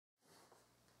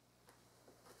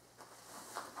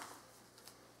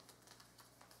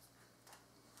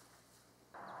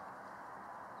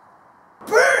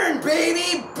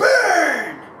baby,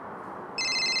 burn!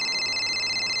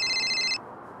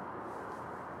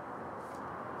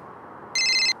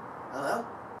 Hello?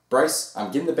 Bryce,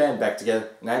 I'm getting the band back together,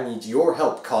 and I need your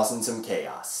help causing some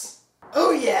chaos.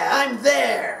 Oh yeah, I'm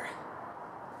there!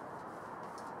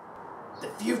 The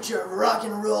future of rock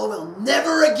and roll will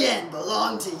never again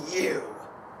belong to you.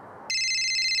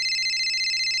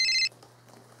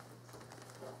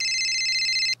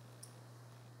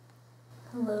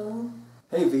 Hello?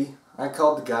 Hey V, I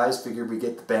called the guys, figured we'd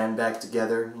get the band back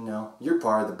together. You know, you're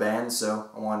part of the band, so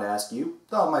I wanted to ask you.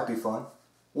 Thought it might be fun.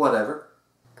 Whatever.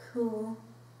 Cool.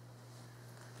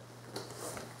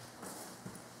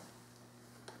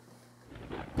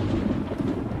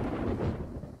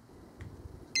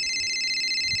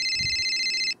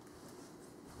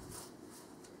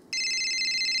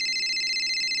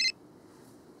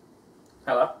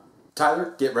 Hello?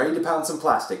 Tyler, get ready to pound some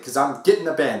plastic, because I'm getting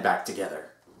the band back together.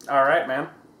 Alright, man.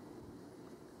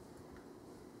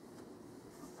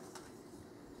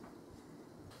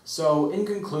 So, in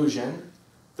conclusion,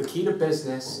 the key to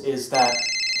business is that...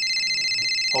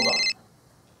 Hold on.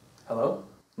 Hello?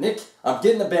 Nick, I'm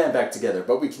getting the band back together,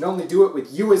 but we can only do it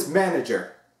with you as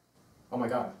manager. Oh my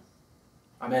god.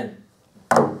 I'm in.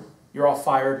 You're all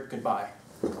fired. Goodbye.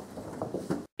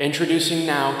 Introducing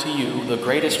now to you the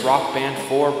greatest rock band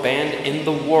 4 band in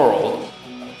the world,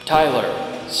 Tyler,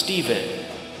 Steven,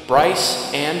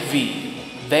 Bryce, and V.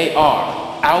 They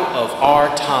are out of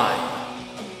our time.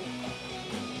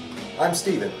 I'm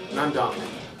Steven. And I'm Dominic.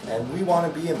 And we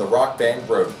want to be in the Rock Band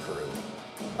Road Crew.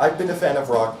 I've been a fan of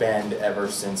Rock Band ever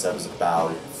since I was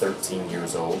about 13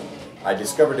 years old. I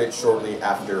discovered it shortly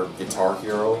after Guitar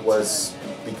Hero was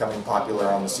becoming popular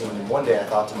on the scene, and one day I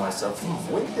thought to myself,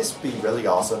 wouldn't this be really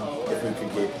awesome if we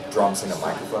could get drums and a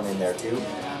microphone in there too?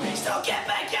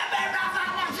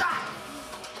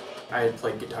 I had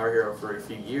played Guitar Hero for a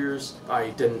few years. I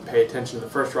didn't pay attention to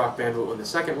the first Rock Band, but when the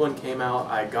second one came out,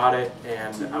 I got it,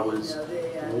 and I was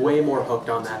way more hooked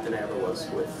on that than I ever was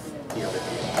with the other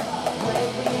two.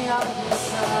 Wake me up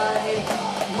inside,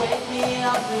 wake me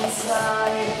up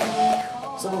inside.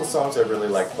 Some of the songs I really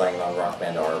like playing on Rock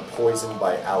Band are Poison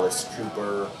by Alice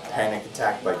Cooper, Panic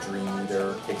Attack by Dream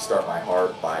Eater, Kickstart My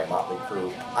Heart by Motley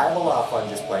Crue. I have a lot of fun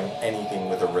just playing anything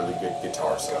with a really good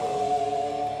guitar solo.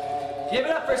 Give it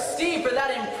up for Steve for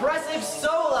that impressive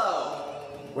solo!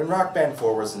 When Rock Band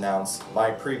 4 was announced, my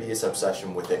previous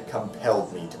obsession with it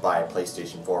compelled me to buy a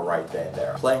PlayStation 4 right then and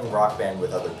there. Playing Rock Band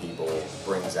with other people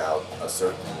brings out a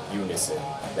certain unison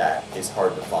that is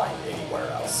hard to find anywhere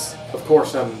else. Of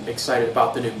course, I'm excited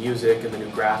about the new music and the new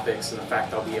graphics and the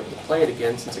fact I'll be able to play it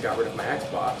again since I got rid of my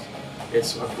Xbox.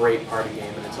 It's a great party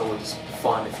game, and it's always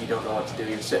fun if you don't know what to do.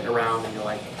 You're sitting around and you're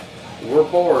like, we're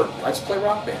bored, let's play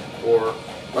Rock Band. Or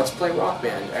let's play Rock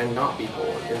Band and not be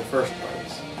bored in the first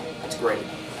place. It's great.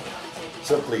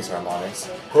 So please, Harmonix,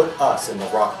 put us in the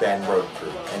Rock Band Road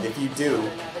Crew, and if you do,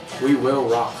 We will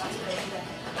rock you.